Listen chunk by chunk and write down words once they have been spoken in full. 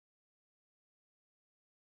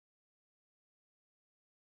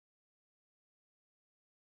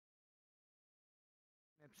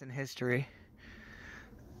In history.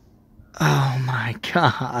 Oh my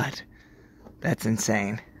God. That's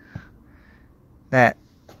insane. That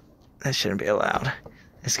shouldn't be allowed.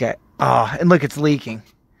 This guy, oh, and look, it's leaking.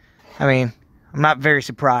 I mean, I'm not very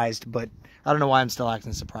surprised, but I don't know why I'm still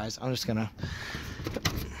acting surprised. I'm just gonna,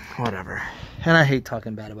 whatever. And I hate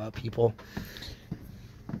talking bad about people.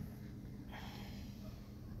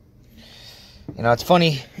 You know, it's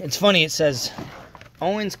funny, it says,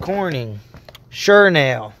 Owens Corning, sure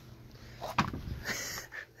nail.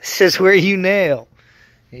 This is where you nail.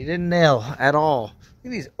 You didn't nail at all. Look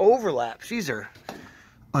at these overlaps. These are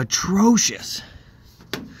atrocious.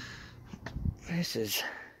 This is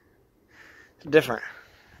different.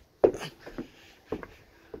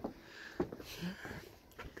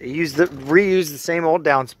 They reuse the same old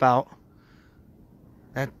downspout.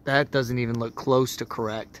 That doesn't even look close to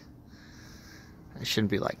correct. It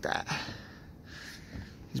shouldn't be like that.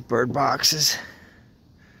 These bird boxes.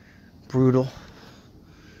 Brutal.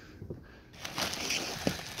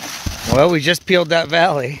 Well, we just peeled that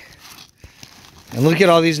valley. And look at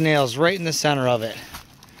all these nails right in the center of it.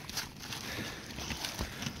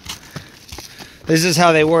 This is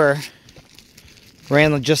how they were.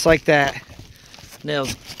 Ran just like that.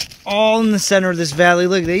 Nails all in the center of this valley.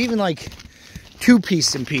 Look, they even like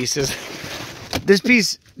two-piece in pieces. This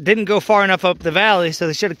piece didn't go far enough up the valley, so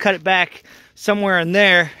they should have cut it back somewhere in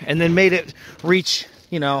there and then made it reach,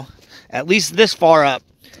 you know, at least this far up.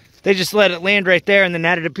 They just let it land right there and then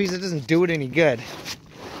added a piece that doesn't do it any good.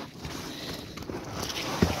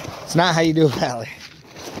 It's not how you do a valley.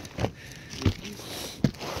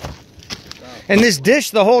 And this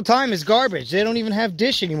dish the whole time is garbage. They don't even have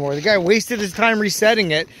dish anymore. The guy wasted his time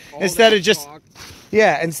resetting it instead of just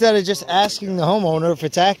asking the homeowner if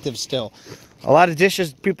it's active still. A lot of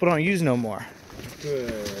dishes people don't use no more.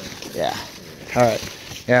 Yeah. All right.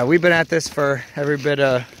 Yeah, we've been at this for every bit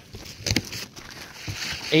of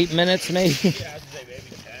 8 minutes, maybe. Yeah, I'd say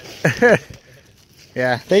maybe 10.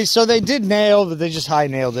 Yeah. They did nail, but they just high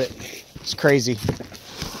nailed it. It's crazy.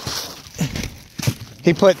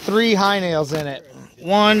 He put 3 high nails in it.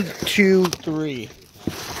 1, 2, 3.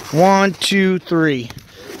 1, 2, 3.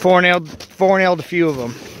 Four nailed a few of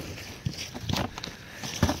them.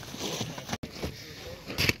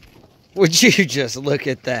 Would you just look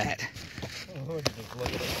at that?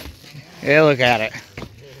 Yeah, look at it.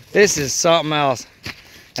 This is something else.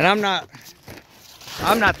 And I'm not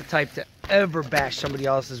the type to ever bash somebody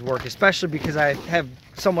else's work, especially because I have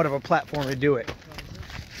somewhat of a platform to do it.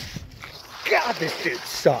 God, this dude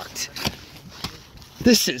sucked.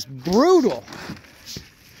 This is brutal.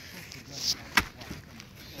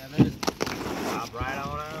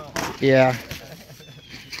 Yeah.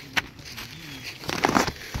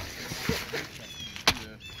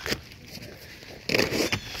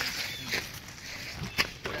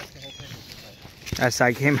 That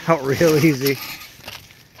side came out real easy.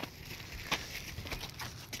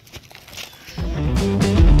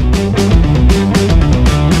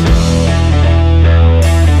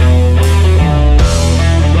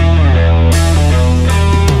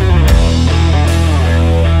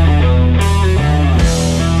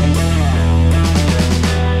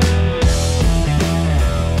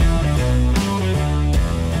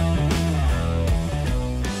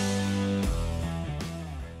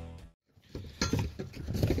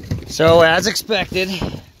 So, as expected,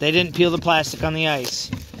 they didn't peel the plastic on the ice.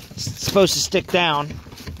 It's supposed to stick down.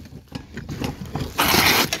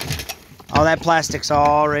 All that plastic's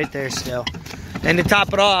all right there still. And to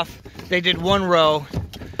top it off, they did 1 row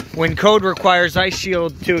when code requires ice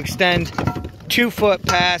shield to extend 2 foot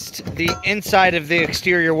past the inside of the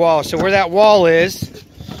exterior wall. So where that wall is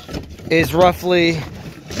roughly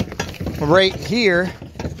right here.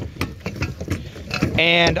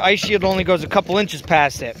 And ice shield only goes a couple inches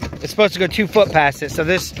past it. It's supposed to go 2 foot past it. So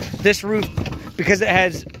this roof, because it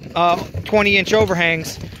has 20-inch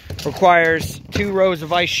overhangs, requires 2 rows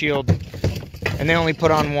of ice shield, and they only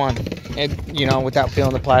put on 1, and you know, without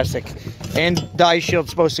peeling the plastic. And the ice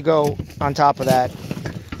shield's supposed to go on top of that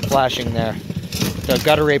flashing there. The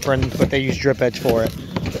gutter apron, but they use drip edge for it.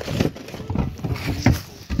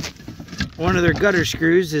 One of their gutter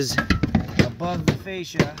screws is above the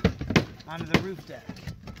fascia onto the roof deck.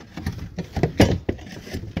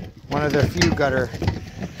 One of their few gutter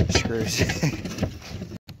screws.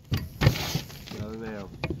 Another nail.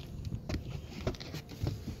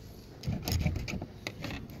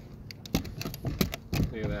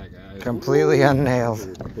 Look at that, guys. Completely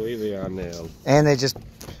unnailed. Completely unnailed. And they just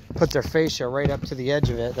put their fascia right up to the edge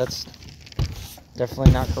of it. That's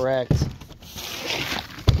definitely not correct.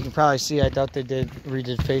 You can probably see, I doubt they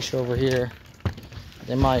redid fascia over here.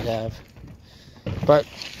 They might have. But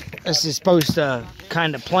this is supposed to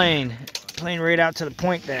kind of plane right out to the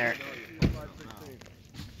point there.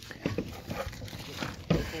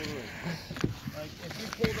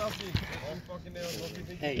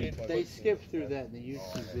 Hey, they skipped through that in the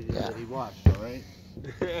YouTube video that he watched, alright?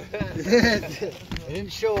 They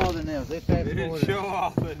didn't show all the nails. They fast forwarded. They didn't show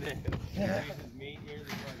all the nails.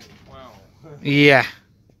 Yeah.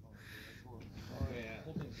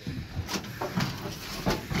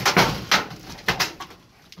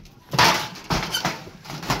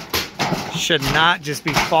 Should not just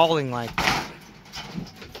be falling like that.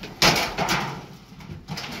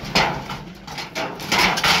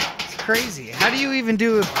 It's crazy. How do you even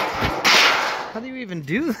do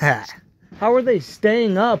that? How are they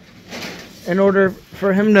staying up in order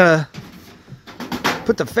for him to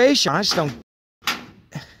put the fascia on? I just don't.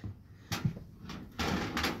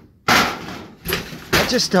 I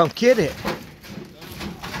just don't get it.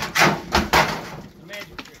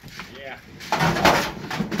 Yeah.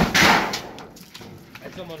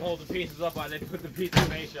 And someone hold the pieces up while they put the piece of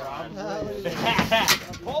fascia on.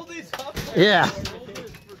 Hold these up. Yeah.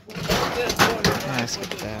 Let's get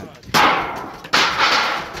that.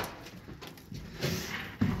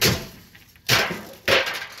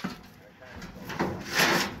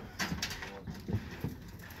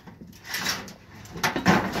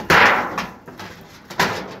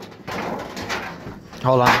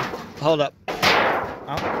 Hold on. Hold up.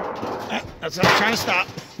 Oh. That's what I'm trying to stop.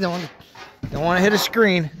 Don't want to hit a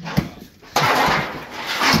screen.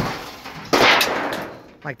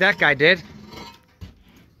 Like that guy did.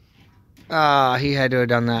 He had to have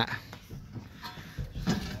done that.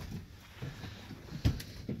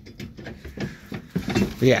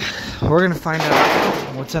 But yeah, we're gonna find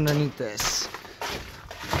out what's underneath this.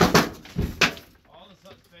 All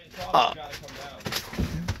gotta come down.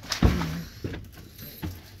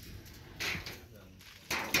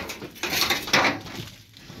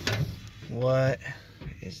 What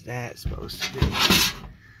is that supposed to be?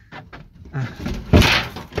 I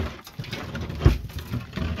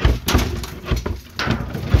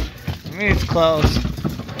mean, it's close.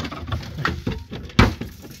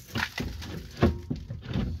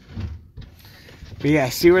 But yeah,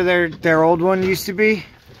 see where their old one used to be?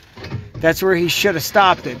 That's where he should have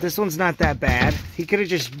stopped it. This one's not that bad. He could have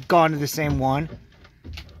just gone to the same one.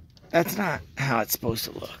 That's not how it's supposed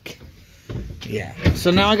to look. Yeah.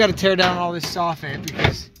 So now I got to tear down all this soffit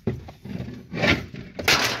because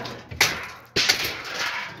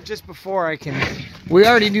just before I can, we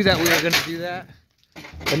already knew that we were going to do that.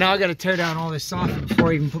 But now I got to tear down all this soffit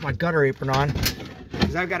before I even put my gutter apron on,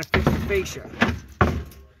 because I've got to fix the fascia.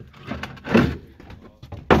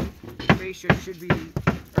 The fascia should be,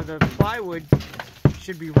 or the plywood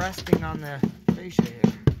should be resting on the fascia here.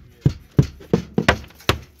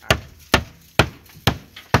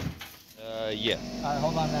 Yeah. All right,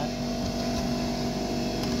 hold on that.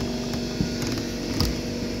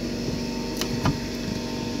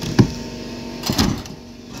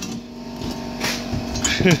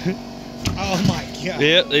 Oh my god.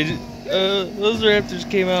 Yeah, they did, those raptors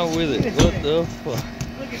came out with it. What the fuck?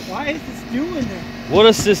 Look at, why is this doing this? What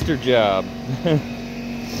a sister job.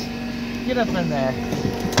 Get up in there.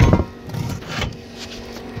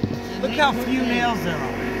 Look how few nails there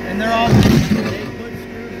are. And they're all...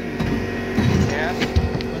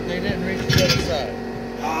 But they didn't reach the other side.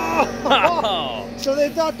 Oh! So they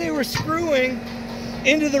thought they were screwing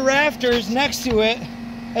into the rafters next to it,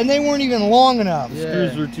 and they weren't even long enough. Yeah.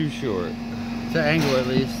 Screws were too short. To angle at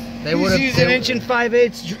least. They He's would have used an 1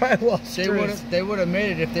 5/8 drywall screws. They would have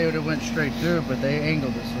made it if they would have went straight through, but they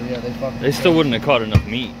angled it, so yeah, they fucking. They still wouldn't have caught enough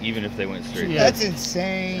meat, even if they went straight. Yeah. That's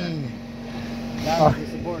insane. That was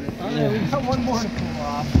disappointing. Alright, we got one more to pull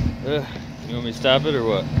off. You want me to stop it or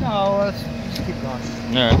what? No, let's just keep going.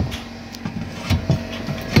 Alright.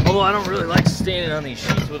 Although I don't really like standing on these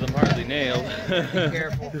sheets with them hardly nailed. Be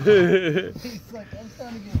careful. He's like, I'm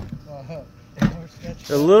starting to get more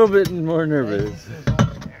sketchy. A little bit more nervous.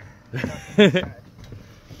 So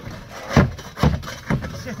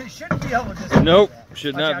they shouldn't be able to just Nope, do that.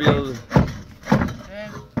 should Watch not out, be able to.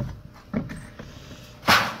 And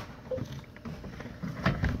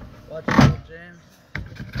Watch out, James.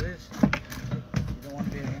 Please. You don't want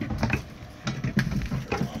to be in here.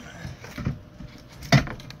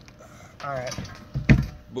 all right.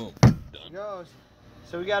 Boom. Goes.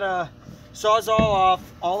 So we got a sawzall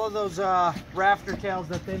off all of those rafter tails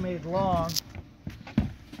that they made long.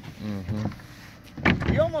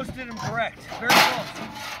 We almost did them correct, very close.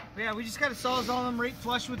 But yeah, we just got to sawzall them right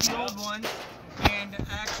flush with the old ones and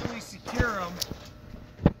actually secure them.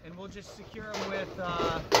 And we'll just secure them with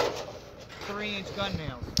 3-inch gun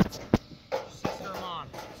nails. Just sit there them on.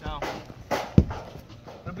 So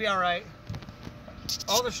it'll be all right.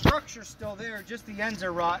 All the structure's still there, just the ends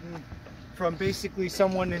are rotten from basically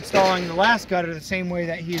someone installing the last gutter the same way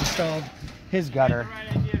that he installed his gutter. The right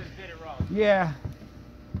idea is bit it wrong. Yeah.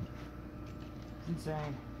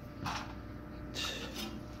 Insane.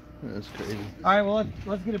 That's crazy. All right, well,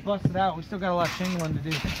 let's get it busted out. We still got a lot of shingling to do.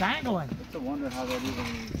 It's dangling. It's a wonder how that even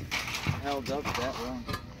held up that long.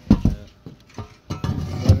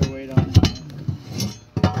 Heavy weight on it.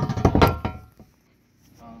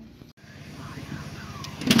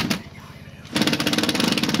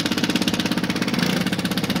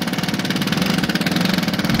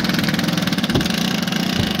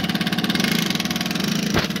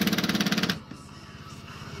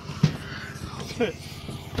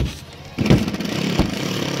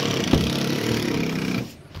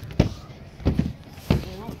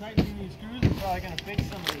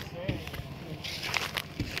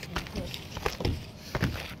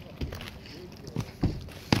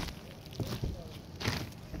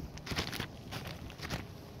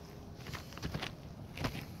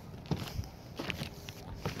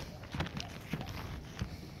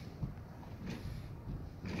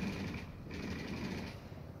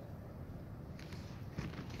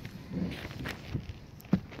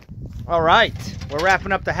 All right, we're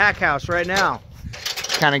wrapping up the hack house right now.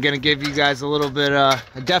 Kind of gonna give you guys a little bit, I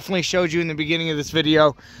definitely showed you in the beginning of this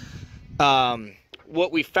video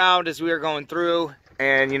what we found as we were going through,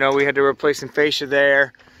 and you know, we had to replace some fascia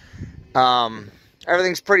there.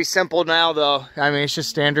 Everything's pretty simple now though. I mean, it's just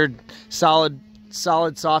standard solid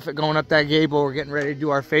soffit going up that gable. We're getting ready to do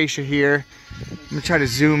our fascia here. I'm gonna try to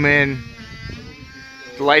zoom in.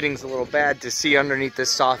 The lighting's a little bad to see underneath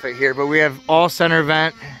this soffit here, but we have all center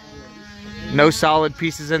vent. No solid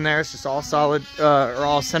pieces in there. It's just all solid, or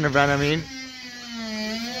all center vent, I mean.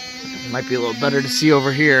 Might be a little better to see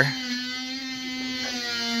over here.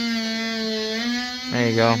 There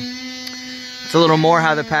you go. It's a little more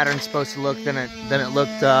how the pattern's supposed to look than it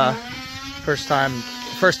looked first time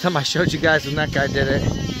I showed you guys when that guy did it.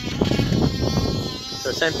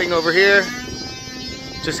 So same thing over here.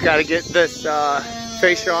 Just got to get this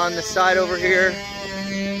fascia on this side over here,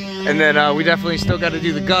 and then we definitely still got to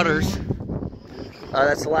do the gutters.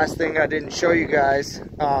 That's the last thing I didn't show you guys.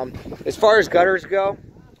 As far as gutters go,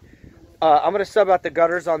 I'm gonna sub out the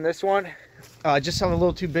gutters on this one. Just I'm a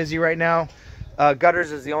little too busy right now.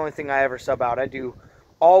 Gutters is the only thing I ever sub out. I do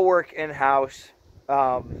all work in-house.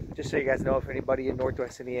 Just so you guys know, if anybody in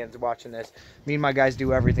Northwest Indiana is watching this, me and my guys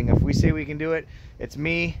do everything. If we say we can do it, it's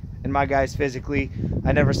me and my guys physically.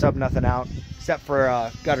 I never sub nothing out, except for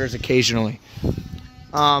gutters occasionally.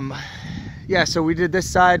 Yeah, so we did this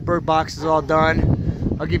side. Bird box is all done.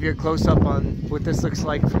 I'll give you a close-up on what this looks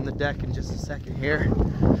like from the deck in just a second here.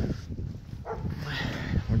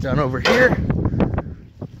 We're done over here.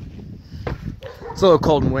 It's a little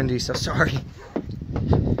cold and windy, so sorry.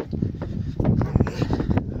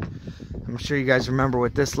 I'm sure you guys remember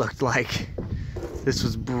what this looked like. This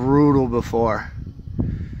was brutal before.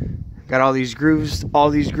 Got all these grooves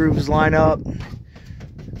line up.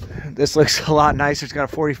 This looks a lot nicer. It's got a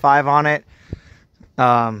 45 on it.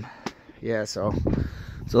 Yeah, so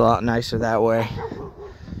it's a lot nicer that way.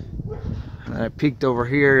 And I peeked over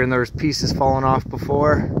here and there was pieces falling off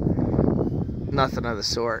before. Nothing of the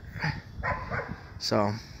sort.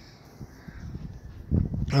 So,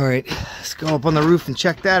 all right, let's go up on the roof and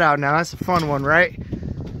check that out now. That's a fun one, right?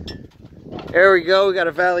 There we go. We got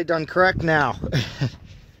a valley done correct now.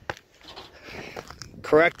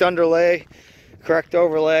 Correct underlay, correct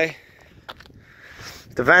overlay.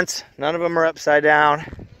 The vents, none of them are upside down.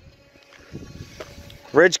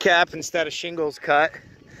 Ridge cap instead of shingles cut.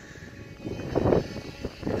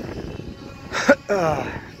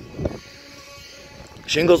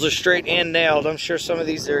 Shingles are straight and nailed. I'm sure some of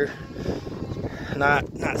these are not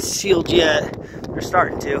sealed yet. They're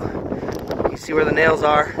starting to. You can see where the nails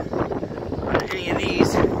are on any of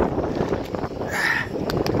these.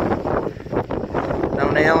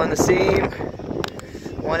 No nail in the seam.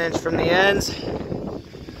 1 inch from the ends.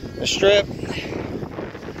 The strip.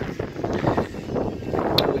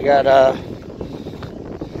 We got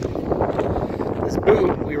this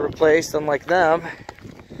boot we replaced, unlike them.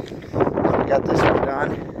 We got this one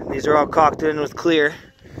done. These are all caulked in with clear.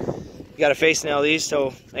 You gotta face nail these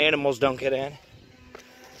so animals don't get in.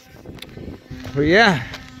 But yeah,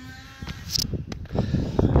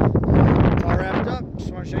 it's all wrapped up.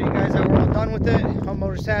 Just want to show you guys how we're all done with it.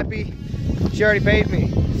 Homeowner's happy. She already paid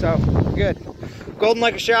me, so good. Golden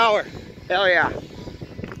like a shower. Hell yeah.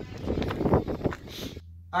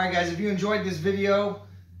 Alright guys, if you enjoyed this video,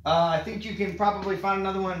 I think you can probably find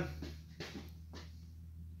another one.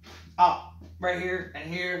 Oh, right here and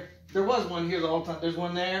here. There was one here the whole time. There's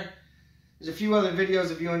one there. There's a few other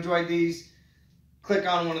videos if you enjoyed these. Click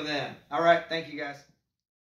on one of them. All right, thank you guys.